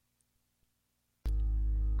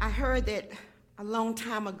I heard that a long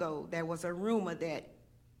time ago there was a rumor that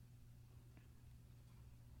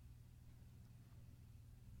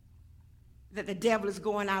the devil is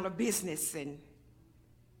going out of business and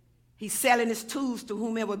he's selling his tools to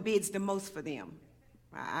whomever bids the most for them.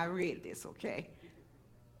 I read this, okay?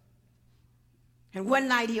 And one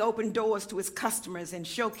night he opened doors to his customers and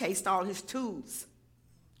showcased all his tools: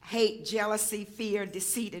 hate, jealousy, fear,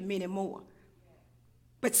 deceit, and many more.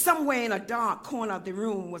 But somewhere in a dark corner of the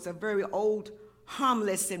room was a very old,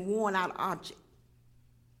 harmless, and worn-out object,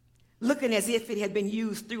 looking as if it had been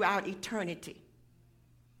used throughout eternity.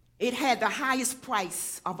 It had the highest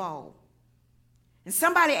price of all. And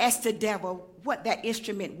somebody asked the devil what that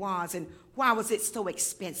instrument was and why was it so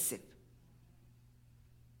expensive.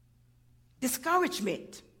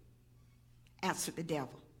 Discouragement, answered the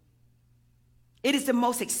devil. It is the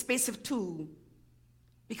most expensive tool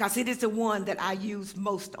because it is the one that I use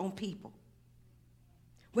most on people.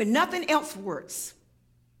 When nothing else works,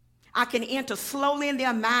 I can enter slowly in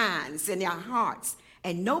their minds and their hearts,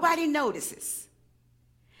 and nobody notices.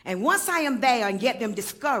 And once I am there and get them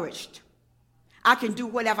discouraged, I can do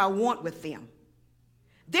whatever I want with them.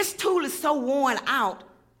 This tool is so worn out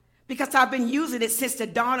because I've been using it since the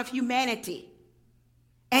dawn of humanity,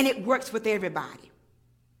 and it works with everybody.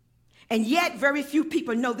 And yet, very few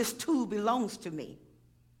people know this tool belongs to me.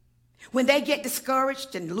 When they get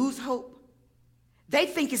discouraged and lose hope, they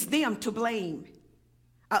think it's them to blame.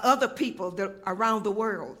 Other people around the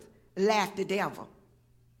world laugh the devil.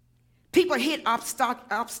 People hit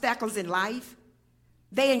obstacles in life.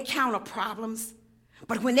 They encounter problems.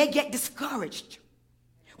 But when they get discouraged,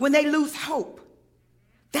 when they lose hope,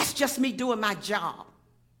 that's just me doing my job.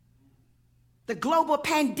 The global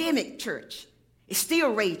pandemic, church, is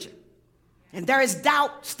still raging. And there is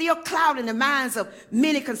doubt still clouding the minds of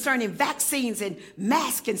many concerning vaccines and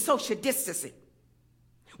masks and social distancing.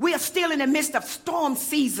 We are still in the midst of storm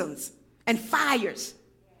seasons, and fires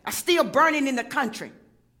are still burning in the country.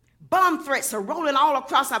 Bomb threats are rolling all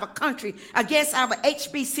across our country against our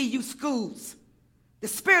HBCU schools. The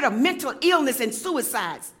spirit of mental illness and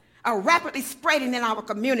suicides are rapidly spreading in our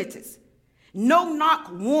communities.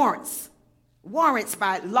 No-knock warrants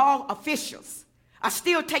by law officials are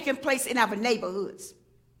still taking place in our neighborhoods.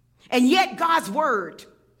 And yet God's word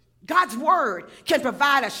can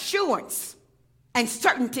provide assurance and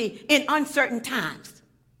certainty in uncertain times.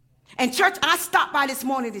 And church, I stopped by this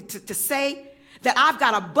morning to say that I've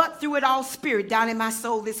got a butt through it all spirit down in my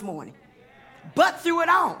soul this morning. Butt through it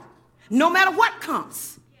all. No matter what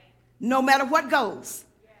comes, no matter what goes,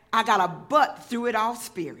 I got a butt through it all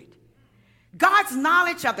spirit. God's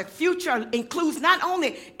knowledge of the future includes not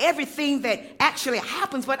only everything that actually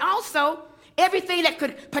happens, but also everything that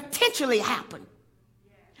could potentially happen.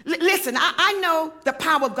 Listen, I know the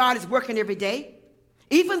power of God is working every day.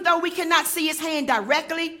 Even though we cannot see his hand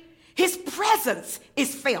directly, his presence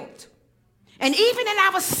is felt. And even in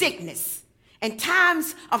our sickness and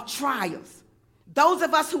times of trials, those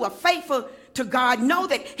of us who are faithful to God know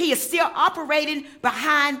that he is still operating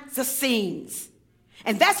behind the scenes.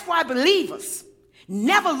 And that's why believers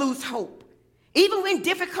never lose hope, even when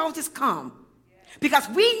difficulties come, because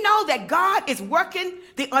we know that God is working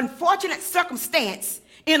the unfortunate circumstance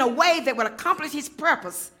in a way that will accomplish his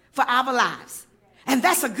purpose for our lives. And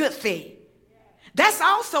that's a good thing. That's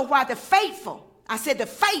also why the faithful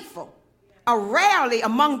are rarely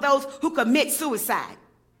among those who commit suicide,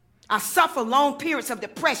 or suffer long periods of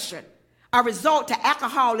depression, or resort to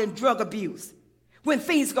alcohol and drug abuse when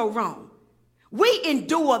things go wrong. We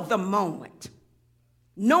endure the moment,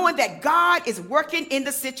 knowing that God is working in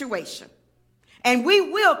the situation, and we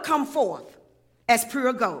will come forth as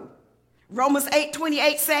pure gold. Romans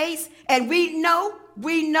 8:28 says, and we know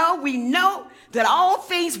that all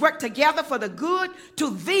things work together for the good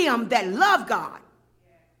to them that love God,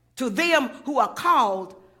 to them who are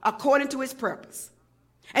called according to his purpose.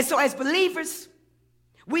 And so as believers,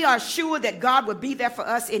 we are sure that God will be there for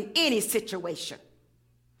us in any situation.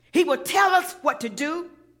 He will tell us what to do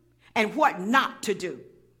and what not to do.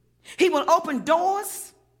 He will open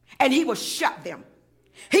doors and he will shut them.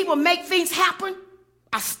 He will make things happen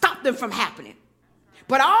or stop them from happening,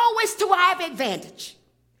 but always to our advantage.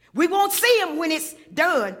 We won't see him when it's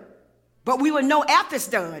done, but we will know after it's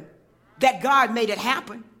done that God made it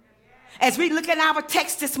happen. As we look at our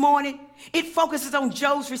text this morning, it focuses on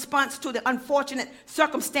Job's response to the unfortunate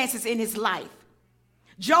circumstances in his life.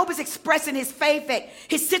 Job is expressing his faith that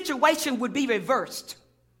his situation would be reversed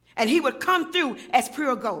and he would come through as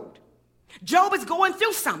pure gold. Job is going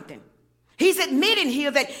through something. He's admitting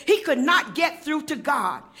here that he could not get through to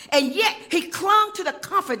God, and yet he clung to the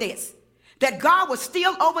confidence that God was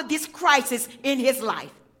still over this crisis in his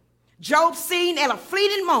life. Job seen at a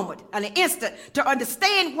fleeting moment, an instant, to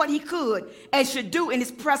understand what he could and should do in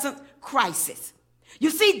his present crisis. You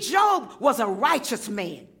see, Job was a righteous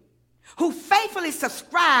man who faithfully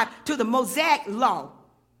subscribed to the Mosaic law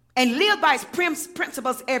and lived by its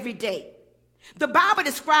principles every day. The Bible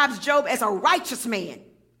describes Job as a righteous man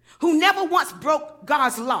who never once broke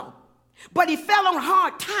God's law, but he fell on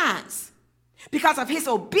hard times because of his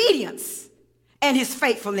obedience and his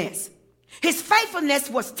faithfulness. His faithfulness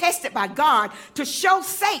was tested by God to show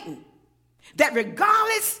Satan that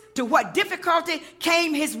regardless to what difficulty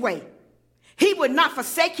came his way, he would not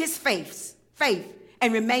forsake his faith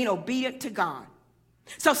and remain obedient to God.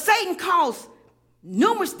 So Satan caused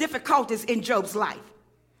numerous difficulties in Job's life,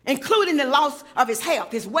 including the loss of his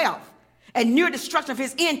health, his wealth, and near destruction of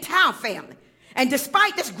his entire family. And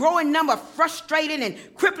despite this growing number of frustrating and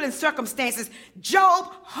crippling circumstances,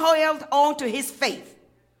 Job held on to his faith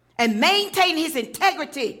and maintained his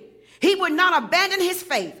integrity. He would not abandon his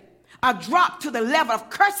faith or drop to the level of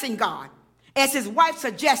cursing God, as his wife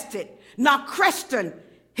suggested, nor question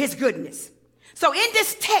his goodness. So in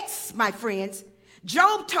this text, my friends,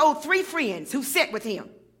 Job told 3 friends who sat with him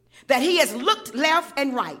that he has looked left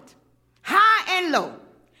and right, high and low,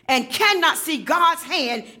 and cannot see God's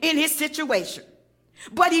hand in his situation.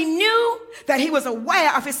 But he knew that he was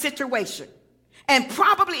aware of his situation and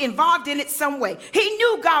probably involved in it some way. He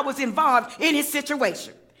knew God was involved in his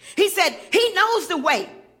situation. He said, he knows the way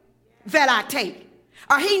that I take,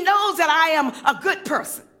 or he knows that I am a good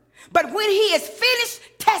person. But when he is finished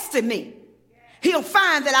testing me, he'll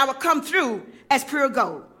find that I will come through as pure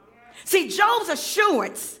gold. See, Job's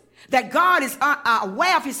assurance that God is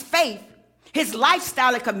aware of his faith, his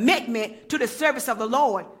lifestyle and commitment to the service of the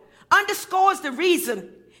Lord underscores the reason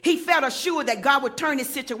he felt assured that God would turn his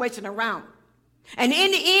situation around. And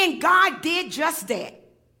in the end, God did just that.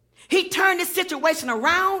 He turned his situation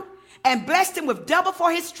around and blessed him with double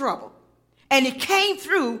for his trouble. And it came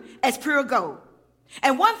through as pure gold.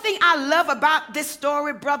 And one thing I love about this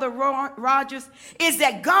story, Brother Rogers, is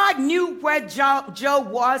that God knew where Job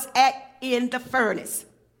was at in the furnace.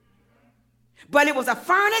 But it was a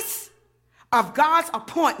furnace of God's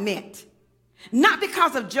appointment. Not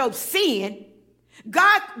because of Job's sin.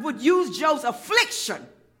 God would use Job's affliction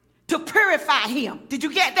to purify him. Did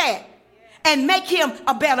you get that? And make him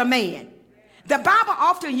a better man. The Bible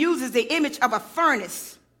often uses the image of a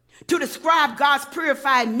furnace to describe God's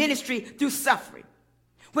purifying ministry through suffering.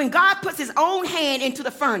 When God puts his own hand into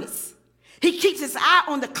the furnace, he keeps his eye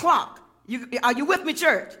on the clock. Are you with me,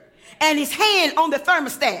 church? And his hand on the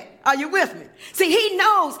thermostat. Are you with me? See, he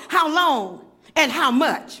knows how long and how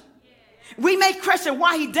much. We may question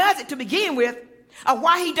why he does it to begin with, or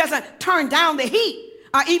why he doesn't turn down the heat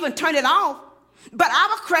or even turn it off. But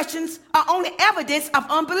our questions are only evidence of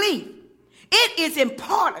unbelief. It is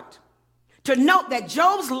important to note that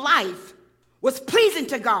Job's life was pleasing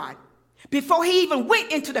to God before he even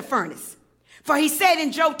went into the furnace. For he said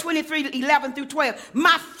in Job 23:11-12,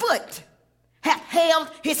 my foot hath held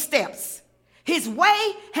his steps. His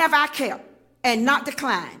way have I kept and not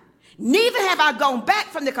declined. Neither have I gone back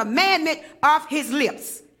from the commandment of his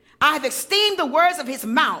lips. I have esteemed the words of his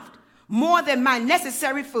mouth more than my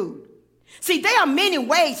necessary food. See, there are many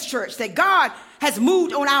ways, church, that God has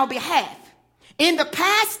moved on our behalf in the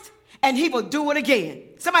past, and he will do it again.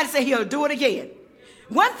 Somebody say he'll do it again.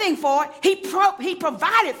 One thing for it, he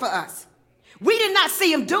provided for us. We did not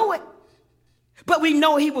see him do it, but we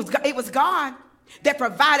know it was God that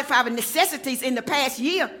provided for our necessities in the past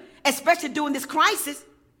year, especially during this crisis.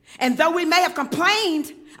 And though we may have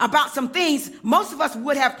complained about some things, most of us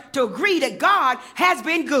would have to agree that God has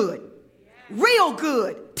been good, real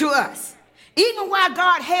good to us. Even while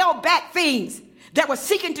God held back things that were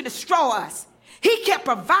seeking to destroy us, he kept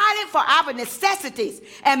providing for our necessities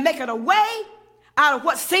and making a way out of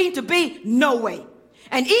what seemed to be no way.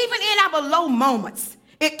 And even in our low moments,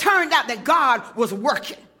 it turned out that God was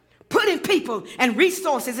working, putting people and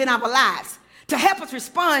resources in our lives to help us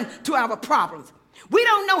respond to our problems. We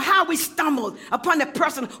don't know how we stumbled upon the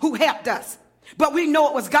person who helped us, but we know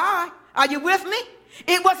it was God. Are you with me?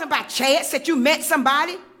 It wasn't by chance that you met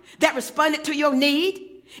somebody that responded to your need.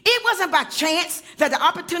 It wasn't by chance that the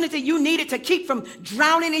opportunity you needed to keep from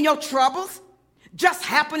drowning in your troubles just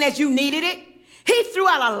happened as you needed it. He threw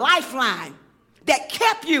out a lifeline that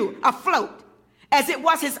kept you afloat, as it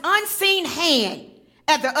was his unseen hand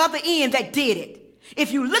at the other end that did it.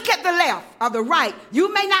 If you look at the left or the right,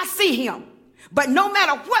 you may not see him. But no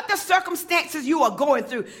matter what the circumstances you are going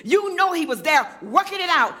through, you know he was there working it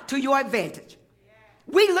out to your advantage.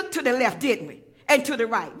 We looked to the left, didn't we? And to the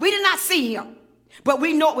right. We did not see him. But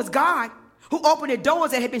we know it was God who opened the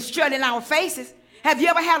doors that had been shut in our faces Have you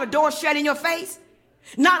ever had a door shut in your face?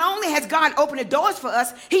 Not only has God opened the doors for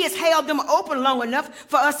us, he has held them open long enough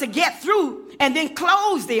for us to get through and then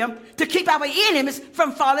close them to keep our enemies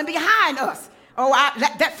from falling behind us. Oh,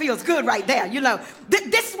 that feels good right there. You know,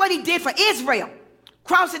 this is what he did for Israel.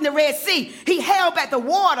 Crossing the Red Sea, he held back the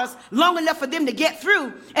waters long enough for them to get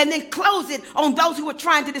through and then close it on those who were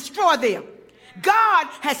trying to destroy them. God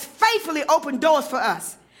has faithfully opened doors for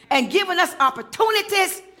us and given us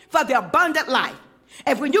opportunities for the abundant life.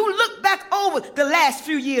 And when you look back over the last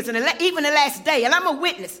few years and even the last day, and I'm a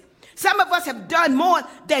witness, some of us have done more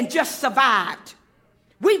than just survived.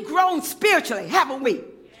 We've grown spiritually, haven't we?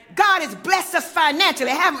 God has blessed us financially,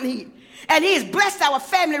 haven't he? And he has blessed our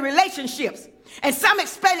family relationships. And some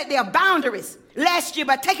expanded their boundaries last year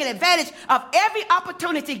by taking advantage of every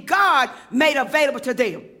opportunity God made available to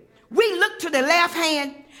them. We look to the left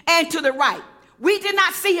hand and to the right. We did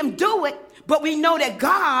not see him do it, but we know that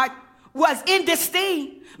God was in this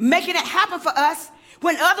thing, making it happen for us.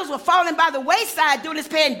 When others were falling by the wayside during this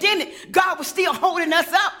pandemic, God was still holding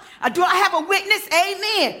us up. Do I have a witness?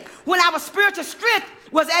 Amen. When our spiritual strength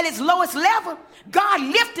was at its lowest level, God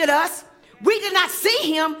lifted us. We did not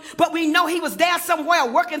see him, but we know he was there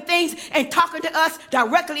somewhere working things and talking to us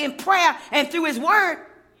directly in prayer and through his word.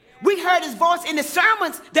 We heard his voice in the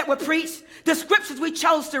sermons that were preached, the scriptures we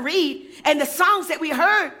chose to read, and the songs that we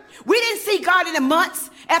heard. We didn't see God in the months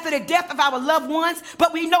after the death of our loved ones,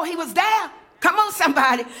 but we know he was there. Come on,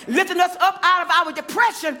 somebody, lifting us up out of our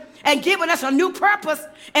depression and giving us a new purpose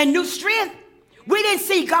and new strength. We didn't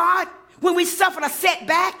see God when we suffered a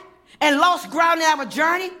setback and lost ground in our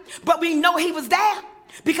journey, but we know he was there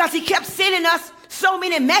because he kept sending us so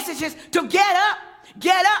many messages to get up,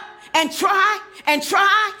 and try and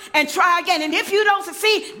try and try again. And if you don't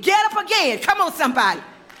succeed, get up again. Come on, somebody.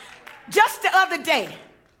 Just the other day,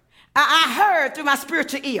 I heard through my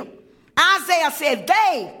spiritual ear, Isaiah said,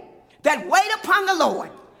 they that wait upon the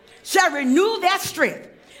Lord shall renew their strength.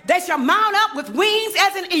 They shall mount up with wings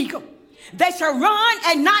as an eagle. They shall run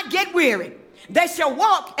and not get weary. They shall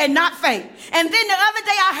walk and not faint. And then the other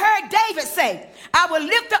day I heard David say, I will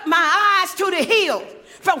lift up my eyes to the hills,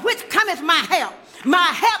 from which cometh my help. My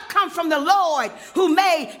help comes from the Lord who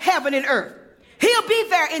made heaven and earth. He'll be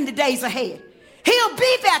there in the days ahead. He'll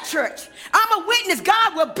be there, church. I'm a witness.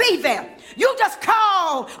 God will be there. You just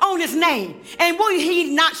call on his name and will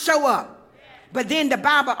he not show up? But then the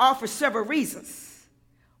Bible offers several reasons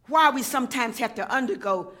why we sometimes have to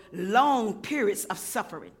undergo long periods of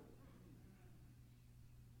suffering.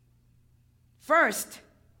 First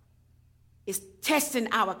is testing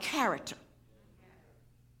our character.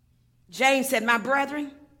 James said, my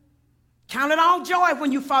brethren, count it all joy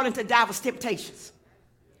when you fall into diverse temptations,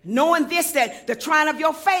 knowing this, that the trying of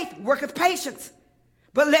your faith worketh patience.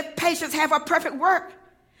 But let patience have a perfect work,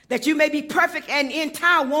 that you may be perfect and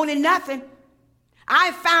entire, wanting nothing.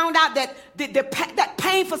 I found out that that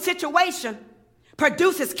painful situation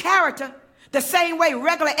produces character the same way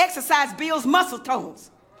regular exercise builds muscle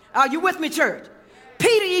tones. Are you with me, church?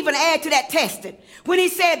 Peter even added to that testing when he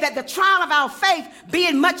said that the trial of our faith,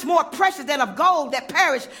 being much more precious than of gold that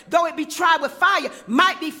perish, though it be tried with fire,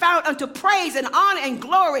 might be found unto praise and honor and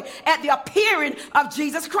glory at the appearing of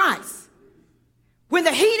Jesus Christ. When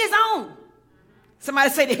the heat is on, somebody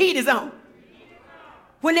say the heat is on.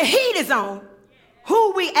 When the heat is on,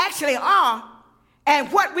 who we actually are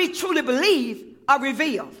and what we truly believe are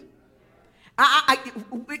revealed.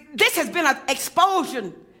 This has been an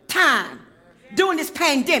explosion time during this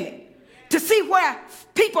pandemic to see where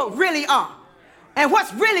people really are and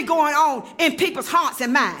what's really going on in people's hearts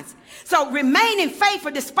and minds. So remaining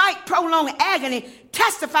faithful despite prolonged agony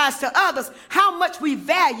testifies to others how much we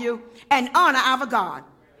value and honor our God.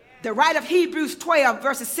 The writer of Hebrews 12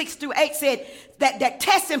 verses 6 through 8 said that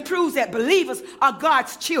testing proves that believers are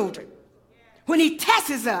God's children. When he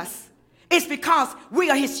tests us, it's because we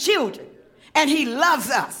are his children and he loves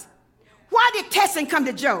us. Why did testing come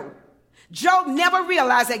to Job? Job never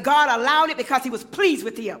realized that God allowed it because he was pleased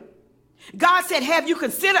with him. God said, have you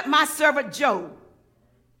considered my servant Job?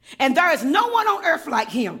 And there is no one on earth like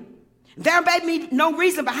him. There may be no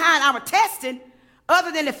reason behind our testing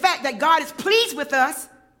other than the fact that God is pleased with us.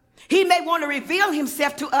 He may want to reveal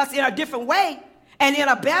himself to us in a different way and in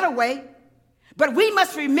a better way. But we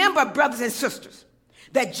must remember, brothers and sisters,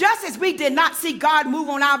 that just as we did not see God move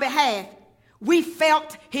on our behalf, we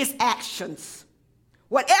felt his actions.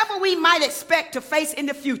 Whatever we might expect to face in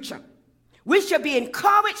the future, we should be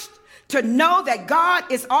encouraged to know that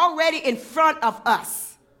God is already in front of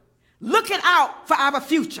us, looking out for our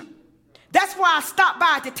future. That's why I stopped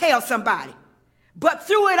by to tell somebody. But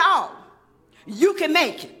through it all, you can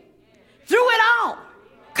make it. Through it all.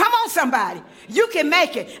 Come on, somebody. You can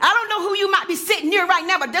make it. I don't know who you might be sitting near right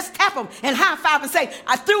now, but just tap them and high five and say,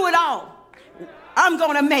 I threw it all. I'm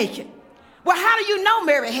going to make it. Well, how do you know,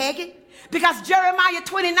 Mary Haggard? Because Jeremiah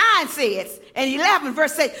 29 says, and 11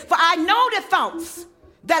 verse says, for I know the thoughts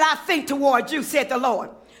that I think toward you, said the Lord.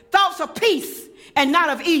 Thoughts of peace and not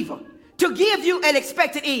of evil, to give you an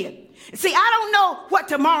expected end. See, I don't know what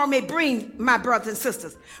tomorrow may bring, my brothers and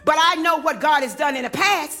sisters, but I know what God has done in the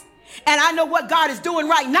past. And I know what God is doing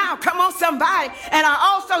right now. Come on, somebody. And I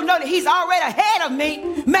also know that he's already ahead of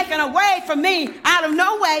me, making a way for me out of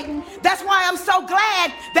no way. That's why I'm so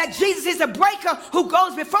glad that Jesus is the breaker who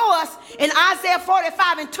goes before us. In Isaiah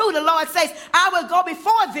 45:2, the Lord says, I will go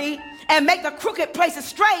before thee and make the crooked places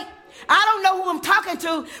straight. I don't know who I'm talking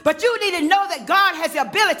to, but you need to know that God has the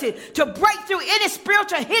ability to break through any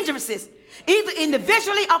spiritual hindrances, either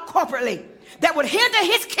individually or corporately, that would hinder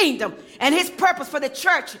his kingdom and his purpose for the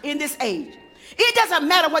church in this age. It doesn't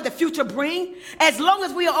matter what the future brings, as long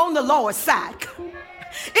as we are on the Lord's side.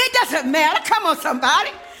 It doesn't matter. Come on,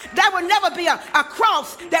 somebody. There will never be a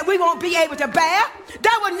cross that we won't be able to bear.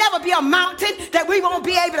 There will never be a mountain that we won't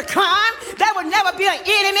be able to climb. There will never be an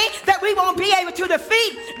enemy that we won't be able to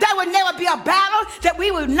defeat. There will never be a battle that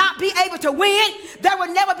we will not be able to win. There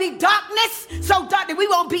will never be darkness so dark that we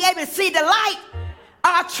won't be able to see the light.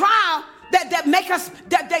 Our trial that make us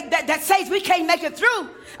that says we can't make it through,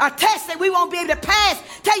 a test that we won't be able to pass.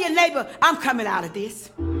 Tell your neighbor, I'm coming out of this.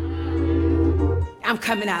 I'm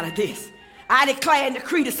coming out of this. I declare and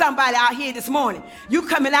decree to somebody out here this morning, you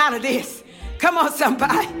coming out of this. Come on,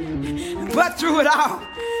 somebody. But through it all.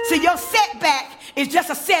 See, your setback is just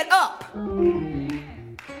a set up.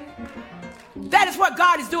 That is what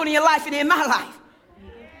God is doing in your life and in my life.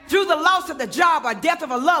 Through the loss of the job or death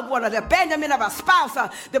of a loved one or the abandonment of a spouse or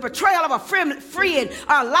the betrayal of a friend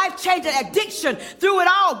or life-changing addiction, through it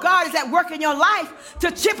all, God is at work in your life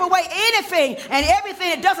to chip away anything and everything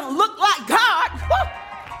that doesn't look like God. Woo!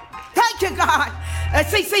 Thank you, God.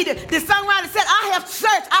 See, the songwriter said, I have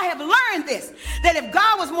searched, I have learned this, that if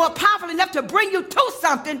God was more powerful enough to bring you to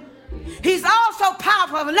something, he's also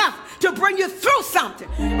powerful enough to bring you through something.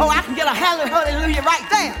 Oh, I can get a hallelujah right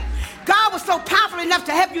there. God was so powerful enough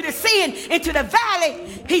to help you to sin into the valley.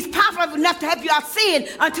 He's powerful enough to help you out sin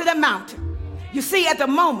unto the mountain. You see, at the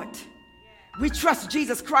moment we trust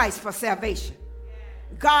Jesus Christ for salvation,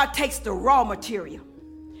 God takes the raw material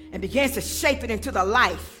and begins to shape it into the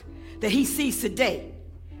life that he sees today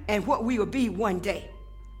and what we will be one day.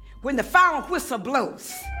 When the final whistle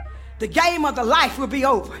blows, the game of the life will be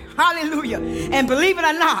over. Hallelujah. And believe it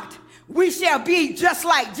or not, we shall be just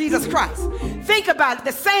like Jesus Christ. Think about it.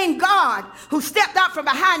 The same God who stepped out from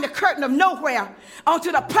behind the curtain of nowhere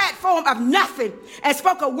onto the platform of nothing and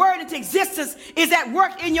spoke a word into existence is at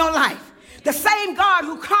work in your life. The same God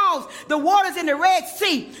who caused the waters in the Red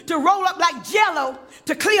Sea to roll up like jello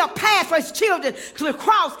to clear a path for his children to the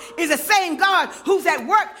cross is the same God who's at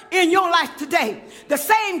work in your life today. The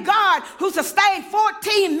same God who sustained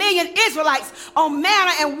 14 million Israelites on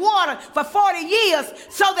manna and water for 40 years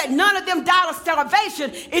so that none of them died of starvation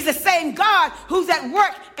is the same God who's at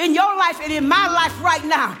work in your life and in my life right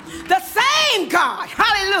now. The same God,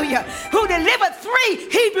 hallelujah, who delivered 3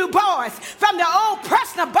 Hebrew boys from the old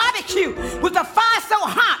personal barbecue with a fire so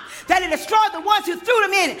hot that it destroyed the ones who threw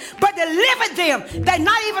them in it, but delivered them that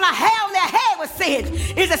not even a hair on their head was singed,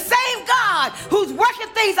 is the same God who's working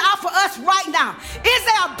things out for us right now. Is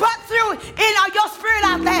there a but through in your spirit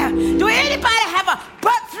out there? Do anybody have a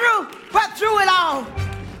but through it all?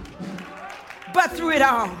 But through it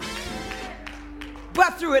all.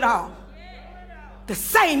 But through it all. The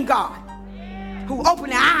same God who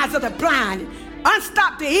opened the eyes of the blind,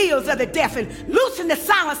 unstop the ears of the deaf, and loosen the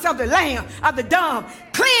silence of the lame, of the dumb,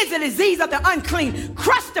 cleanse the disease of the unclean,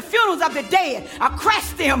 crush the funerals of the dead, crush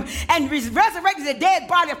them, and resurrect the dead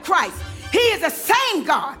body of Christ. He is the same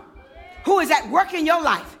God who is at work in your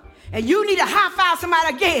life. And you need to high five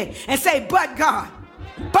somebody again and say, but God,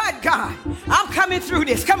 I'm coming through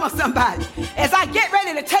this. Come on, somebody. As I get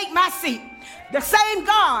ready to take my seat, the same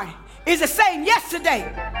God is the same yesterday,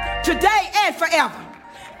 today, and forever.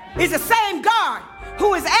 Is the same God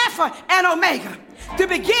who is Alpha and Omega, the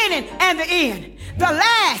beginning and the end, the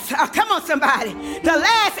last, come on somebody, the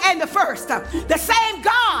last and the first, the same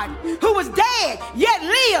God who was dead yet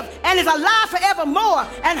lived and is alive forevermore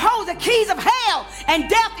and holds the keys of hell and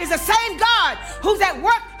death is the same God who's at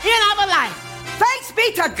work in our life. Thanks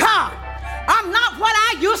be to God. I'm not what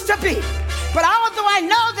I used to be, but although I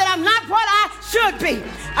know that I'm not what I should be,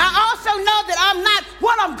 I also know that I'm not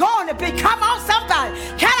what I'm going to be. Come on, somebody.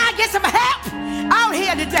 Can I get some help out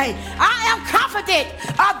here today? I am confident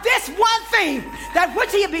of this one thing, that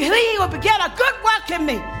which he believe will begin a good work in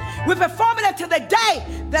me will perform it until the day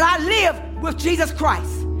that I live with Jesus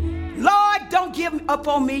Christ. Lord, don't give up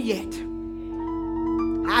on me yet.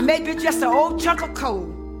 I may be just an old chunk of coal,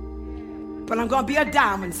 but I'm going to be a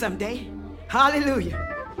diamond someday. Hallelujah.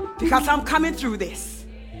 Because I'm coming through this.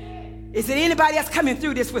 Is there anybody else coming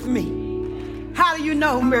through this with me? How do you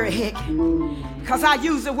know, Mary Hick? Because I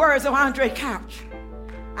use the words of Andre Couch.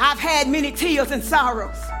 I've had many tears and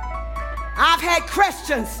sorrows. I've had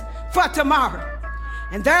questions for tomorrow.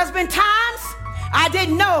 And there's been times I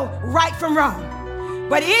didn't know right from wrong.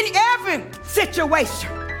 But in every situation,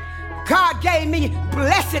 God gave me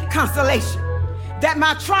blessed consolation that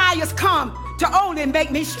my trials come to only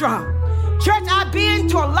make me strong. Church, I've been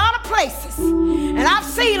to a lot of places, and I've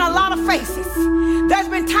seen a lot of faces. There's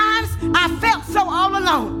been times I felt so all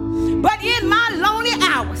alone. But in my lonely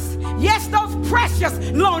hours, yes, those precious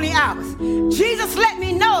lonely hours, Jesus let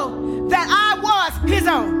me know that I was his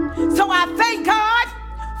own. So I thank God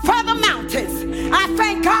for the mountains. I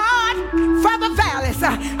thank God for the valleys.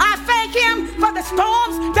 I thank him for the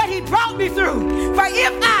storms that he brought me through. For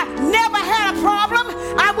if I never had a problem,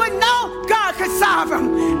 I would know God could solve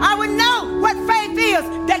them. I would know what faith is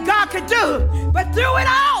that God could do. But through it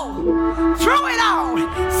all,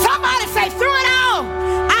 somebody say through it all,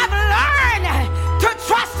 I've learned to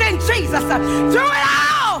trust in Jesus. Through it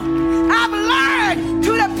all, I've learned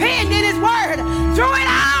to depend in his word. Through it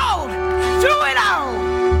all,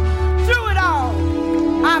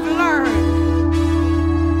 I've learned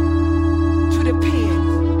to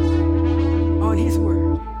depend on his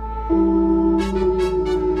word.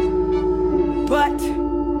 But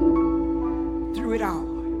through it all.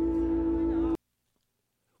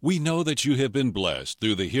 We know that you have been blessed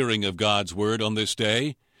through the hearing of God's word on this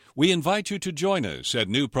day. We invite you to join us at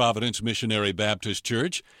New Providence Missionary Baptist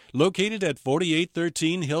Church, located at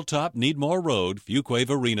 4813 Hilltop Needmore Road, Fuquay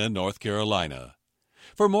Varina, North Carolina.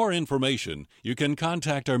 For more information, you can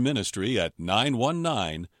contact our ministry at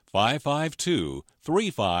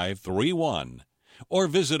 919-552-3531 or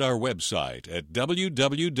visit our website at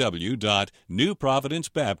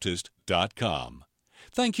www.newprovidencebaptist.com.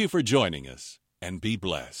 Thank you for joining us, and be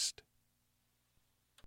blessed.